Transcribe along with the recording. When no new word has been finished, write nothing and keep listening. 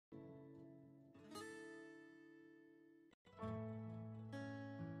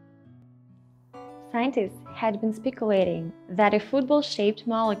Scientists had been speculating that a football-shaped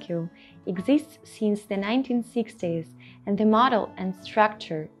molecule exists since the 1960s, and the model and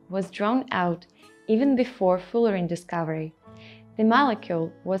structure was drawn out even before Fullerene discovery. The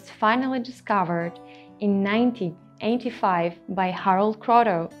molecule was finally discovered in 1985 by Harold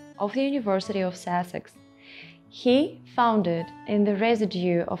Kroto of the University of Sussex. He found it in the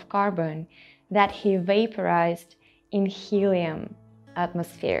residue of carbon that he vaporized in helium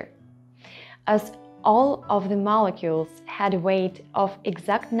atmosphere. As all of the molecules had a weight of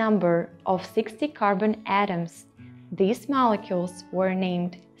exact number of 60 carbon atoms, these molecules were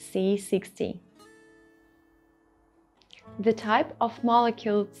named C60. The type of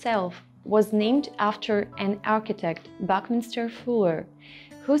molecule itself was named after an architect, Buckminster Fuller,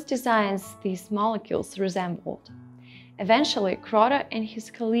 whose designs these molecules resembled. Eventually, Kroto and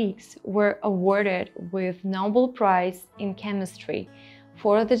his colleagues were awarded with Nobel Prize in Chemistry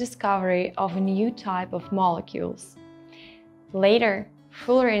for the discovery of a new type of molecules. Later,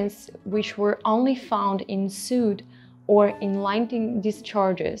 fullerenes, which were only found in soot or in lightning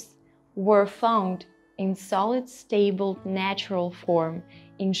discharges, were found in solid, stable, natural form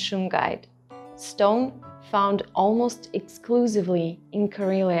in Shungite, stone found almost exclusively in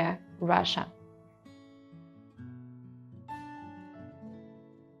Karelia, Russia.